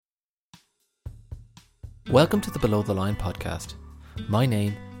Welcome to the Below the Line podcast. My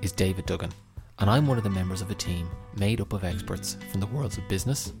name is David Duggan, and I'm one of the members of a team made up of experts from the worlds of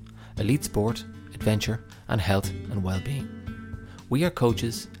business, elite sport, adventure, and health and well-being. We are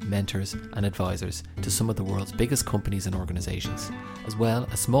coaches, mentors, and advisors to some of the world's biggest companies and organisations, as well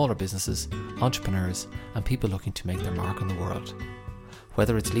as smaller businesses, entrepreneurs, and people looking to make their mark on the world.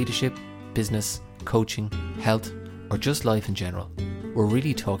 Whether it's leadership, business, coaching, health, or just life in general, we're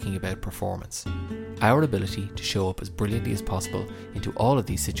really talking about performance. Our ability to show up as brilliantly as possible into all of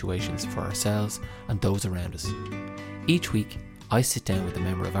these situations for ourselves and those around us. Each week, I sit down with a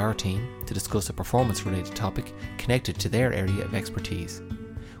member of our team to discuss a performance-related topic connected to their area of expertise.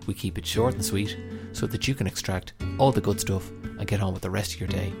 We keep it short and sweet so that you can extract all the good stuff and get on with the rest of your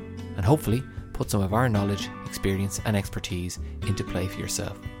day, and hopefully put some of our knowledge, experience and expertise into play for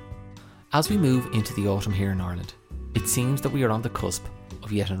yourself. As we move into the autumn here in Ireland, it seems that we are on the cusp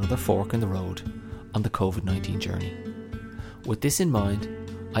of yet another fork in the road on the COVID-19 journey. With this in mind,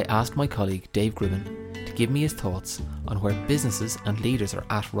 I asked my colleague Dave Gribben to give me his thoughts on where businesses and leaders are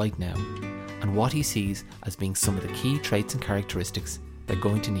at right now and what he sees as being some of the key traits and characteristics they're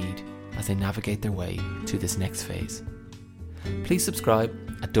going to need as they navigate their way to this next phase. Please subscribe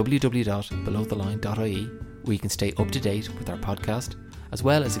at www.belowtheline.ie, where you can stay up to date with our podcast, as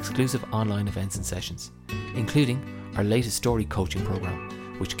well as exclusive online events and sessions, including our latest story coaching program,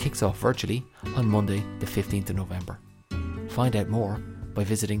 which kicks off virtually on Monday the 15th of November. Find out more by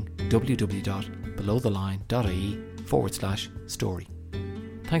visiting www.belowtheline.ie/story.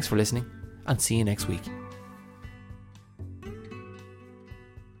 Thanks for listening and see you next week. I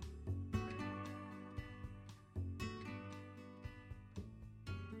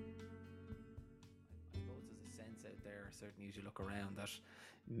suppose there's a sense out there, certainly as you look around, that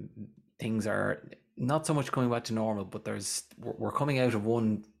things are not so much going back to normal, but we're coming out of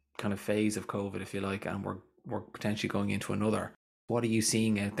one kind of phase of COVID, if you like, and we're potentially going into another. What are you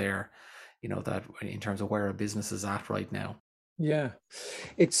seeing out there, that in terms of where a business is at right now? Yeah,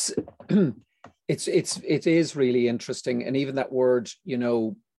 it is really interesting. And even that word,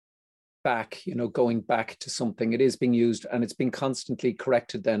 back, going back to something, it is being used and it's been constantly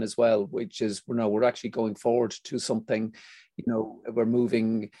corrected then as well, which is, we're actually going forward to something, we're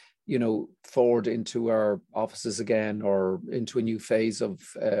moving, forward into our offices again, or into a new phase of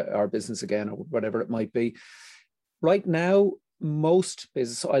our business again, or whatever it might be. Right now, most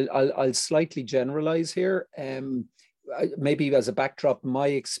business, I'll slightly generalize here. Maybe as a backdrop, my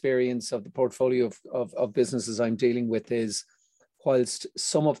experience of the portfolio of businesses I'm dealing with is, whilst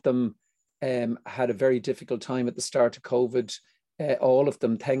some of them had a very difficult time at the start of COVID, all of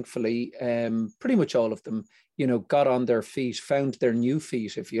them, thankfully, pretty much all of them, got on their feet, found their new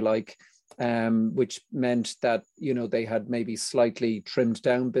feet, if you like, which meant that, they had maybe slightly trimmed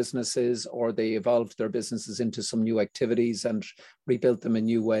down businesses, or they evolved their businesses into some new activities and rebuilt them in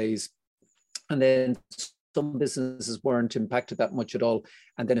new ways. And then some businesses weren't impacted that much at all.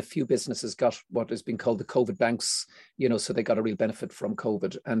 And then a few businesses got what has been called the COVID banks, so they got a real benefit from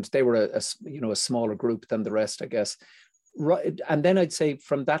COVID. And they were a smaller group than the rest, I guess. Right. And then I'd say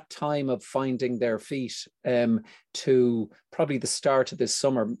from that time of finding their feet to probably the start of this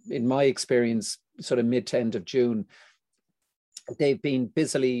summer, in my experience, sort of mid to end of June, they've been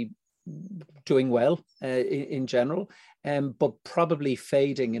busily doing well in general, but probably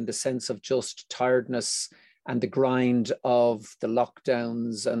fading in the sense of just tiredness and the grind of the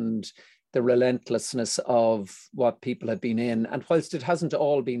lockdowns and the relentlessness of what people had been in. And whilst it hasn't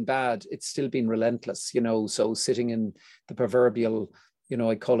all been bad, it's still been relentless, so sitting in the proverbial,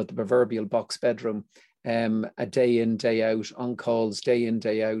 I call it the proverbial box bedroom, a day in, day out, on calls, day in,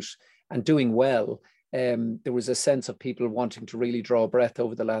 day out, and doing well. There was a sense of people wanting to really draw breath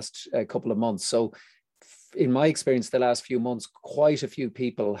over the last couple of months. So in my experience, the last few months, quite a few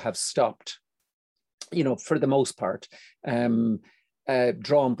people have stopped, for the most part,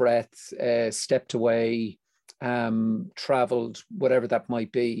 drawn breath, stepped away, traveled, whatever that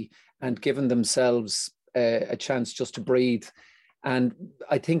might be, and given themselves a chance just to breathe. And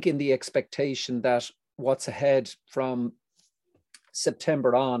I think in the expectation that what's ahead from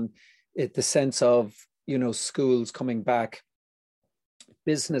September on, the sense of, schools coming back,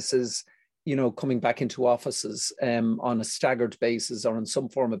 businesses, coming back into offices on a staggered basis or on some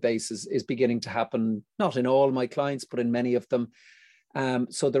form of basis is beginning to happen, not in all my clients, but in many of them.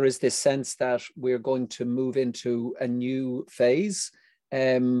 So there is this sense that we're going to move into a new phase,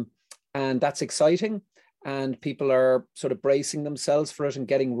 and that's exciting. And people are sort of bracing themselves for it and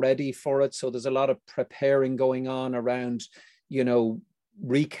getting ready for it. So there's a lot of preparing going on around,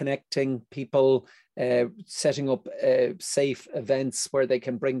 reconnecting people, setting up safe events where they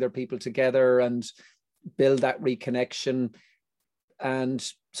can bring their people together and build that reconnection. And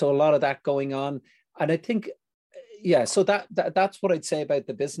so a lot of that going on. And I think, yeah, so that's what I'd say about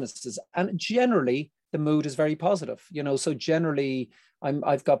the businesses. And generally, the mood is very positive, so generally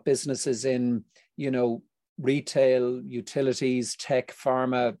I've got businesses in, retail, utilities, tech,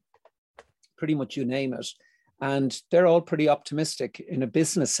 pharma, pretty much you name it. And they're all pretty optimistic in a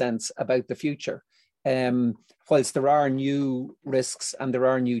business sense about the future. Whilst there are new risks and there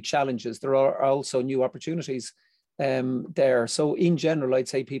are new challenges, there are also new opportunities there. So in general, I'd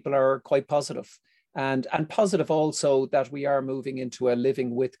say people are quite positive. And positive also that we are moving into a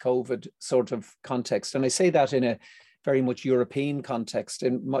living with COVID sort of context. And I say that in a very much European context.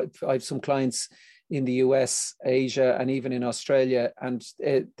 I have some clients in the US, Asia, and even in Australia, and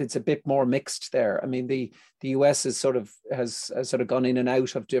it's a bit more mixed there. I mean, the US has sort of gone in and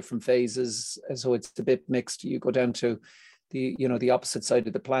out of different phases, so it's a bit mixed. You go down to the opposite side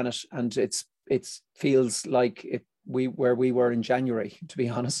of the planet, and it feels like where we were in January, to be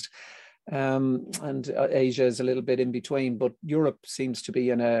honest. And Asia is a little bit in between, but Europe seems to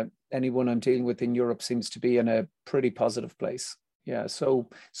be anyone I'm dealing with in Europe seems to be in a pretty positive place. Yeah. So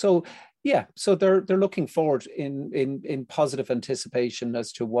they're looking forward in positive anticipation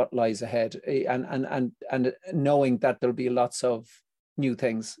as to what lies ahead, and knowing that there'll be lots of new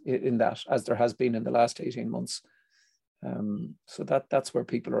things in that, as there has been in the last 18 months. So that's where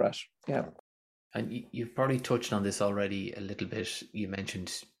people are at. Yeah. And you've probably touched on this already a little bit. You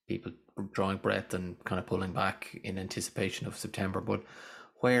mentioned people drawing breath and kind of pulling back in anticipation of September, but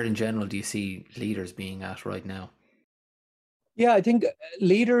where in general do you see leaders being at right now? Yeah, I think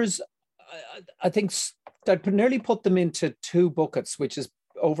leaders, I think I'd nearly put them into two buckets, which is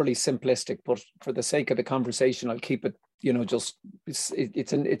overly simplistic, but for the sake of the conversation, I'll keep it,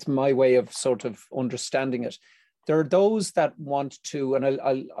 it's my way of sort of understanding it. There are those that want to, and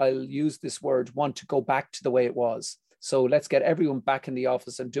I'll use this word, want to go back to the way it was. So let's get everyone back in the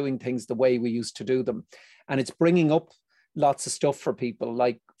office and doing things the way we used to do them. And it's bringing up lots of stuff for people.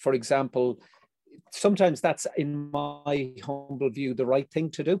 Like, for example, sometimes that's, in my humble view, the right thing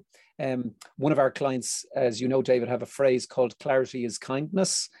to do. One of our clients, as you know, David, have a phrase called clarity is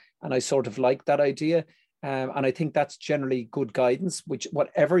kindness. And I sort of like that idea. And I think that's generally good guidance, which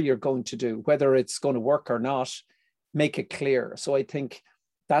whatever you're going to do, whether it's going to work or not, make it clear. So I think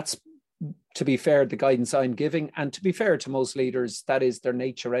that's, to be fair, the guidance I'm giving. And to be fair to most leaders, that is their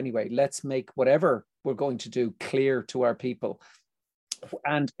nature anyway. Let's make whatever we're going to do clear to our people.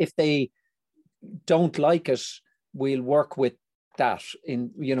 And if they don't like it, we'll work with that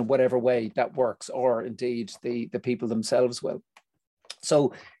in whatever way that works, or indeed the people themselves will.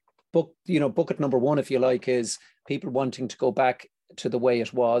 So bucket number one, if you like, is people wanting to go back to the way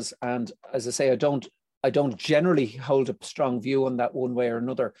it was. And as I say, I don't generally hold a strong view on that one way or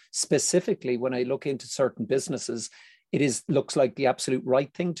another. Specifically, when I look into certain businesses, looks like the absolute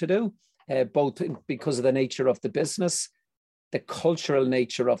right thing to do, both because of the nature of the business, the cultural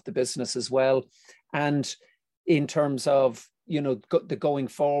nature of the business as well, and in terms of the going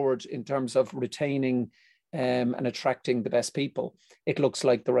forward, in terms of retaining and attracting the best people, it looks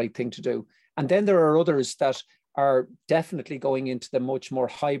like the right thing to do. And then there are others that are definitely going into the much more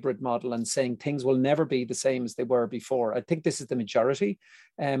hybrid model and saying things will never be the same as they were before. I think this is the majority,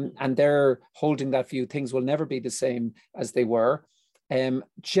 and they're holding that view. Things will never be the same as they were.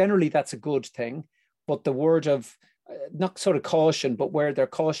 Generally, that's a good thing, but the word of not sort of caution, but where they're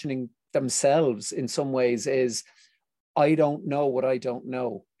cautioning themselves in some ways is, I don't know what I don't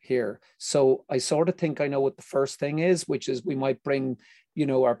know here. So I sort of think I know what the first thing is, which is we might bring,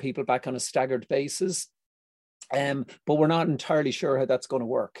 our people back on a staggered basis. But we're not entirely sure how that's going to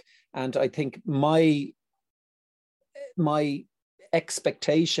work. And I think my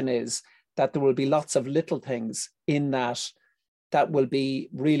expectation is that there will be lots of little things in that will be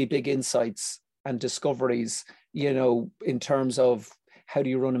really big insights and discoveries, in terms of how do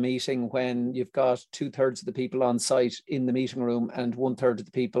you run a meeting when you've got 2/3 of the people on site in the meeting room and 1/3 of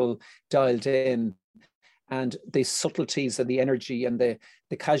the people dialed in, and the subtleties and the energy and the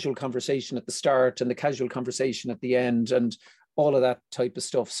casual conversation at the start and the casual conversation at the end and all of that type of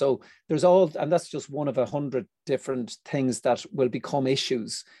stuff. So and that's just one of 100 different things that will become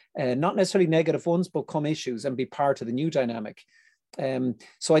issues, not necessarily negative ones, but come issues and be part of the new dynamic.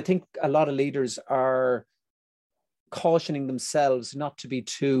 So I think a lot of leaders are cautioning themselves not to be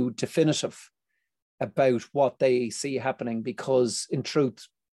too definitive about what they see happening, because in truth,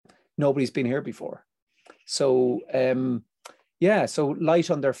 nobody's been here before. So, so light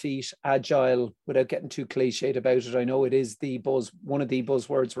on their feet, agile, without getting too cliched about it. I know it is one of the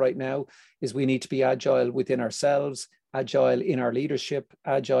buzzwords right now is we need to be agile within ourselves, agile in our leadership,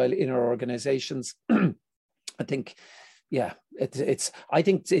 agile in our organizations. I think, yeah, I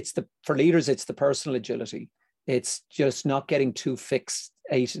think for leaders, it's the personal agility. It's just not getting too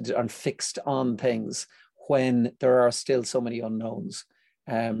fixated and fixed on things when there are still so many unknowns.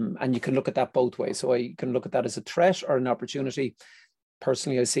 And you can look at that both ways. So you can look at that as a threat or an opportunity.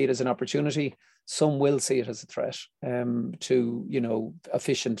 Personally, I see it as an opportunity. Some will see it as a threat to,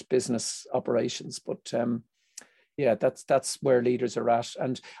 efficient business operations. But yeah, that's where leaders are at.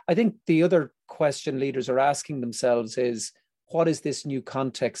 And I think the other question leaders are asking themselves is, what is this new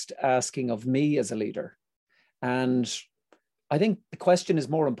context asking of me as a leader? And I think the question is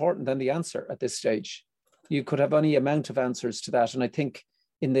more important than the answer at this stage. You could have any amount of answers to that. And I think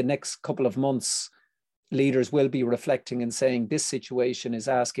in the next couple of months, leaders will be reflecting and saying, this situation is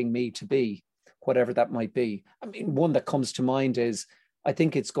asking me to be, whatever that might be. I mean, one that comes to mind is, I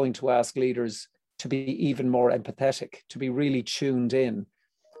think it's going to ask leaders to be even more empathetic, to be really tuned in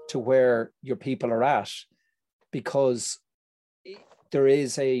to where your people are at. Because I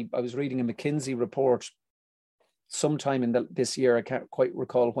was reading a McKinsey report sometime in this year, I can't quite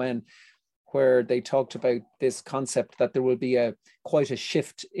recall when, where they talked about this concept that there will be quite a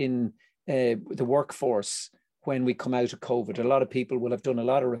shift in the workforce when we come out of COVID. A lot of people will have done a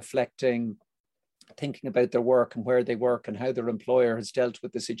lot of reflecting, thinking about their work and where they work and how their employer has dealt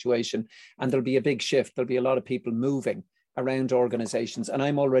with the situation. And there'll be a big shift. There'll be a lot of people moving around organizations. And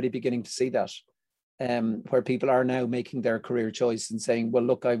I'm already beginning to see that, where people are now making their career choice and saying, well,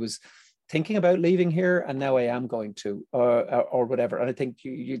 look, I was thinking about leaving here and now I am going to, or whatever. And I think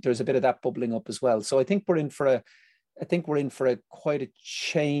there's a bit of that bubbling up as well. So I think we're in for a quite a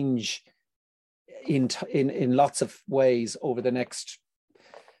change in lots of ways over the next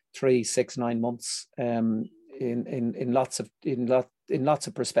 3, 6, 9 months, in lots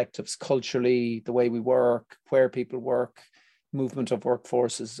of perspectives, culturally, the way we work, where people work, movement of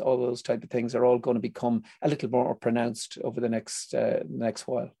workforces, all those type of things are all going to become a little more pronounced over the next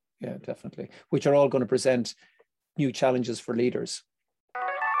while. Yeah, definitely. Which are all going to present new challenges for leaders.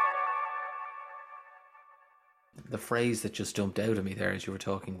 The phrase that just jumped out at me there as you were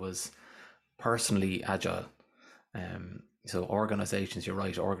talking was personally agile. So organizations, you're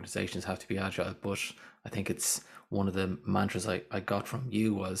right, organizations have to be agile, but I think it's one of the mantras I got from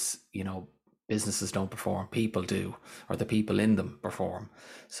you was, businesses don't perform, people do, or the people in them perform.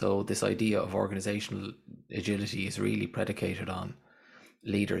 So this idea of organizational agility is really predicated on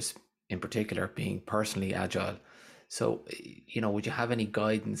leaders in particular being personally agile. So, would you have any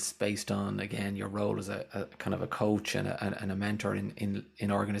guidance based on, again, your role as a kind of a coach and a mentor in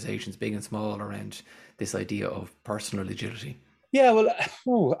organizations, big and small, around this idea of personal agility? Yeah,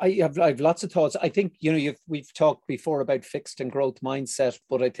 well, I have lots of thoughts. I think, we've talked before about fixed and growth mindset,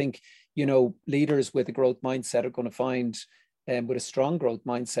 but I think, leaders with a growth mindset are going to find, with a strong growth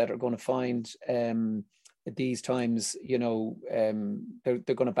mindset, are going to find these times, they're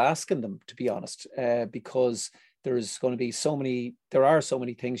going to bask in them, to be honest, because there are so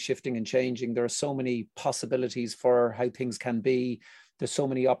many things shifting and changing. There are so many possibilities for how things can be. There's so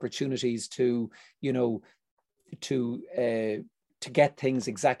many opportunities to get things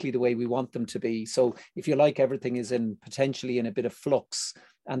exactly the way we want them to be. So if you like, everything is potentially in a bit of flux,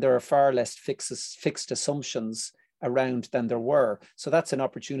 and there are far less fixed assumptions around than there were. So that's an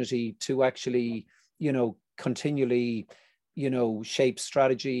opportunity to actually, continually, shape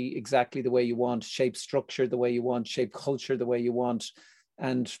strategy exactly the way you want, shape structure the way you want, shape culture the way you want.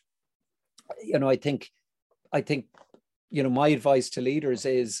 And, I think, my advice to leaders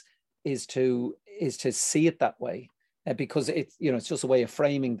is to see it that way, because it's just a way of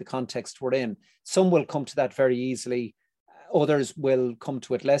framing the context we're in. Some will come to that very easily. Others will come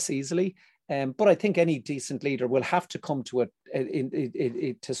to it less easily. But I think any decent leader will have to come to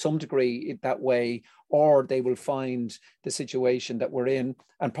it to some degree that way, or they will find the situation that we're in,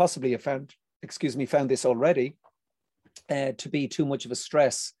 and possibly have found this already, to be too much of a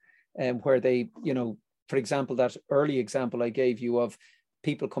stress, where they, for example, that early example I gave you of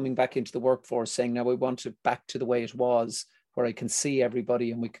people coming back into the workforce saying, now we want it back to the way it was, where I can see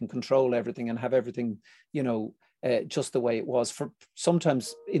everybody and we can control everything and have everything, just the way it was. For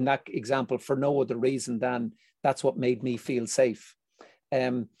sometimes in that example, for no other reason than that's what made me feel safe.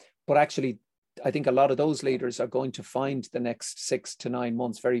 But actually, I think a lot of those leaders are going to find the next 6 to 9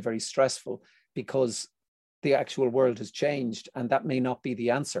 months very, very stressful, because the actual world has changed, and that may not be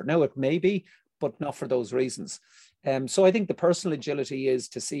the answer. Now it may be, but not for those reasons. So I think the personal agility is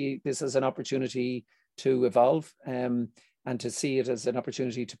to see this as an opportunity to evolve, and to see it as an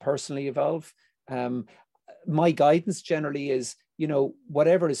opportunity to personally evolve. My guidance generally is,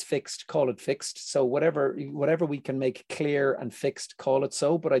 whatever is fixed, call it fixed. So whatever we can make clear and fixed, call it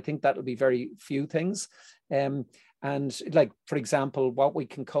so. But I think that'll be very few things. And like, for example, what we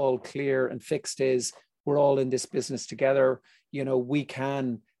can call clear and fixed is we're all in this business together. We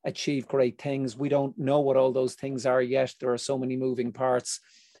can achieve great things. We don't know what all those things are yet. There are so many moving parts.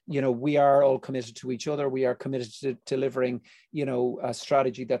 We are all committed to each other. We are committed to delivering, a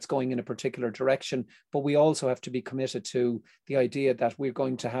strategy that's going in a particular direction. But we also have to be committed to the idea that we're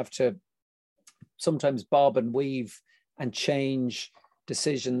going to have to sometimes bob and weave and change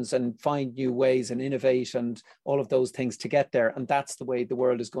decisions and find new ways and innovate and all of those things to get there. And that's the way the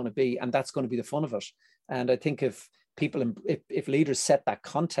world is going to be. And that's going to be the fun of it. And I think if leaders set that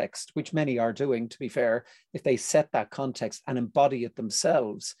context, which many are doing, to be fair, if they set that context and embody it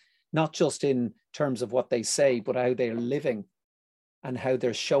themselves, not just in terms of what they say, but how they're living and how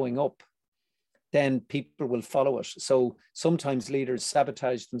they're showing up, then people will follow it. So sometimes leaders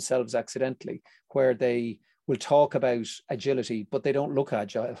sabotage themselves accidentally, where they will talk about agility, but they don't look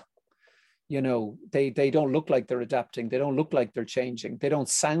agile. They don't look like they're adapting. They don't look like they're changing. They don't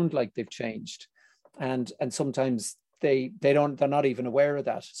sound like they've changed. And sometimes they're not even aware of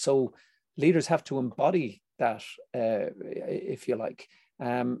that. So leaders have to embody that, if you like.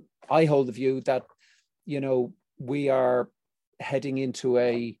 I hold the view that, we are heading into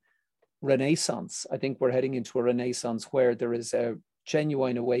a renaissance. I think we're heading into a renaissance where there is a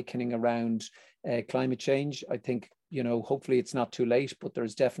genuine awakening around climate change. I think, hopefully it's not too late, but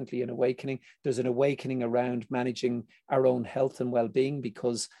there's definitely an awakening. There's an awakening around managing our own health and well-being,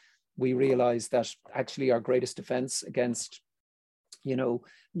 because we realize that actually our greatest defense against,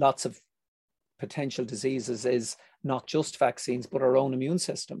 lots of potential diseases is not just vaccines, but our own immune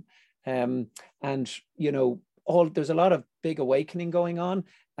system. There's a lot of big awakening going on.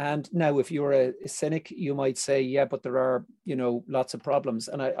 And now, if you're a cynic, you might say, yeah, but there are, lots of problems.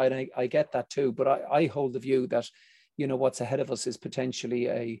 And I get that too. But I hold the view that, what's ahead of us is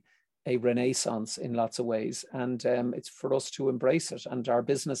potentially a renaissance in lots of ways. And it's for us to embrace it. And our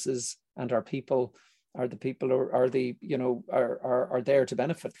businesses and our people are the people who are there to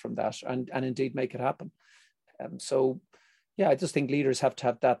benefit from that and indeed make it happen. So, yeah, I just think leaders have to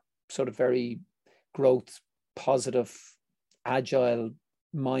have that sort of very growth, positive, agile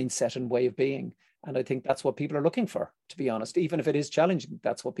mindset and way of being. And I think that's what people are looking for, to be honest. Even if it is challenging,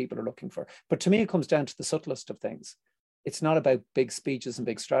 that's what people are looking for. But to me, it comes down to the subtlest of things. It's not about big speeches and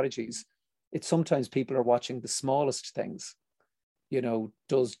big strategies. It's sometimes people are watching the smallest things.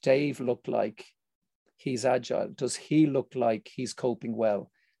 Does Dave look like he's agile? Does he look like he's coping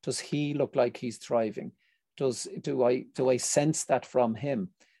well? Does he look like he's thriving? Do I sense that from him?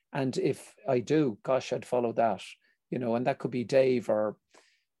 And if I do, gosh, I'd follow that. And that could be Dave or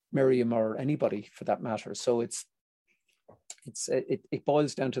Miriam or anybody for that matter. So it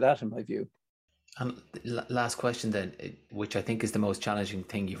boils down to that, in my view. And last question then, which I think is the most challenging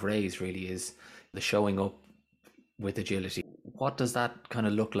thing you've raised, really, is the showing up with agility. What does that kind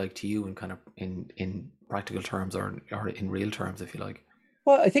of look like to you in kind of in practical terms or in real terms, if you like?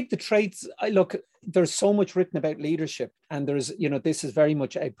 Well, I think the traits, there's so much written about leadership, and there's, this is very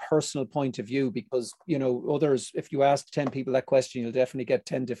much a personal point of view, because, others, if you ask 10 people that question, you'll definitely get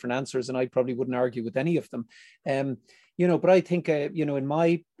 10 different answers, and I probably wouldn't argue with any of them. But I think, in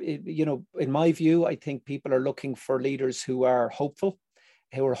my view, I think people are looking for leaders who are hopeful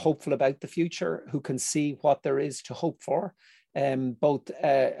about the future, who can see what there is to hope for, both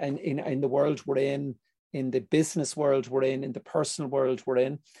in the world we're in the business world we're in the personal world we're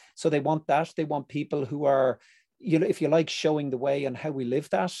in. So they want that. They want people who are, if you like, showing the way on how we live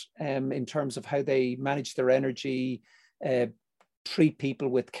that, in terms of how they manage their energy, treat people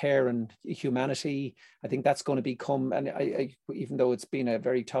with care and humanity. I think that's going to become, and I even though it's been a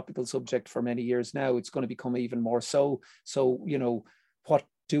very topical subject for many years now, it's going to become even more so. So, what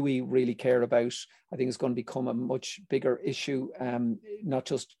do we really care about? I think it's going to become a much bigger issue, not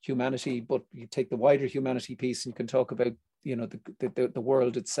just humanity, but you take the wider humanity piece and you can talk about, the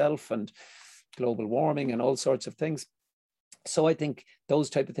world itself and global warming and all sorts of things. So I think those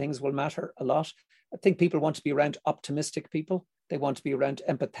type of things will matter a lot. I think people want to be around optimistic people. They want to be around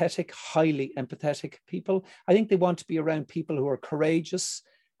empathetic, highly empathetic people. I think they want to be around people who are courageous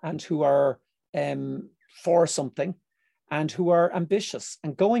and who are for something, and who are ambitious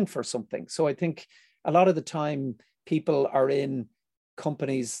and going for something. So I think a lot of the time people are in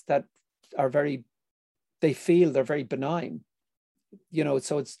companies that are they feel they're very benign.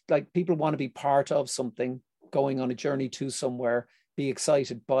 So it's like people want to be part of something, going on a journey to somewhere, be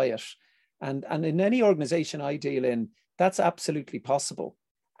excited by it. And in any organization I deal in, that's absolutely possible.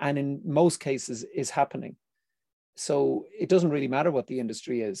 And in most cases is happening. So it doesn't really matter what the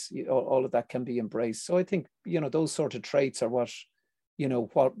industry is. All of that can be embraced. So I think, those sort of traits are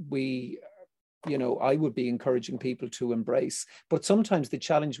what we, I would be encouraging people to embrace. But sometimes the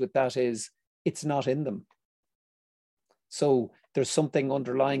challenge with that is it's not in them. So there's something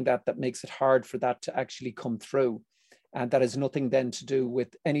underlying that makes it hard for that to actually come through. And that has nothing then to do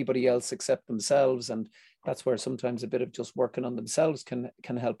with anybody else except themselves. And that's where sometimes a bit of just working on themselves can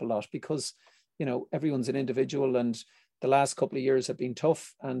help a lot, because, everyone's an individual, and the last couple of years have been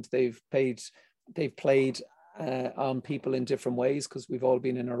tough, and they've played on people in different ways, because we've all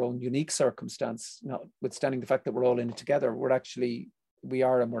been in our own unique circumstance, notwithstanding the fact that we're all in it together. We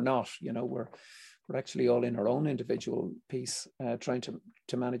are and we're not, we're actually all in our own individual piece, trying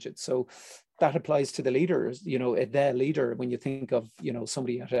to manage it. So that applies to the leaders, the leader, when you think of,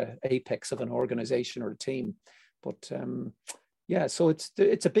 somebody at an apex of an organization or a team. But so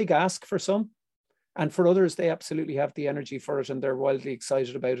it's a big ask for some. And for others, they absolutely have the energy for it, and they're wildly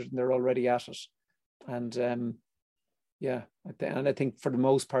excited about it, and they're already at it. And and I think for the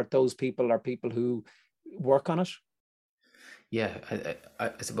most part, those people are people who work on it. Yeah,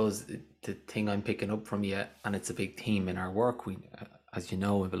 I suppose the thing I'm picking up from you, and it's a big theme in our work, we, as you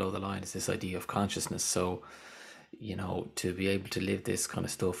know, in Below the Line, is this idea of consciousness. So, to be able to live this kind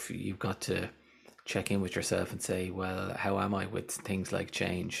of stuff, you've got to check in with yourself and say, well, how am I with things like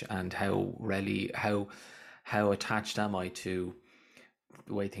change, and how attached am I to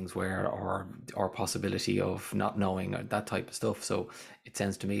the way things were, or possibility of not knowing, or that type of stuff. So it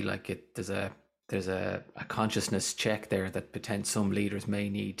sounds to me like there's a consciousness check there that some leaders may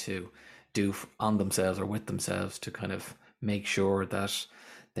need to do on themselves or with themselves, to kind of make sure that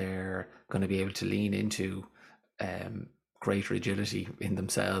they're going to be able to lean into greater agility in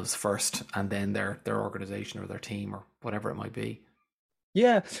themselves first, and then their organization or their team or whatever it might be.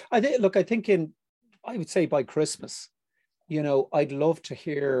 Yeah, I would say by Christmas, I'd love to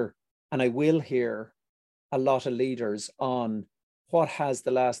hear, and I will hear, a lot of leaders on what has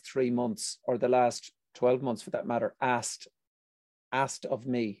the last 3 months, or the last 12 months for that matter, asked of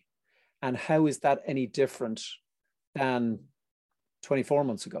me, and how is that any different than 24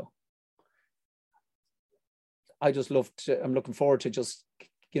 months ago? I'm looking forward to just,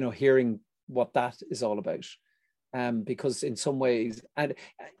 hearing what that is all about. Because in some ways, and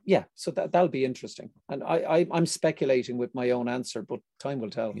so that'll be interesting. And I'm speculating with my own answer, but time will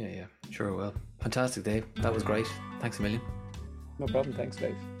tell. Yeah, sure. Well, fantastic, Dave. That was great. Thanks a million. No problem. Thanks,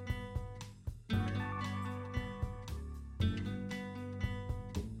 Dave.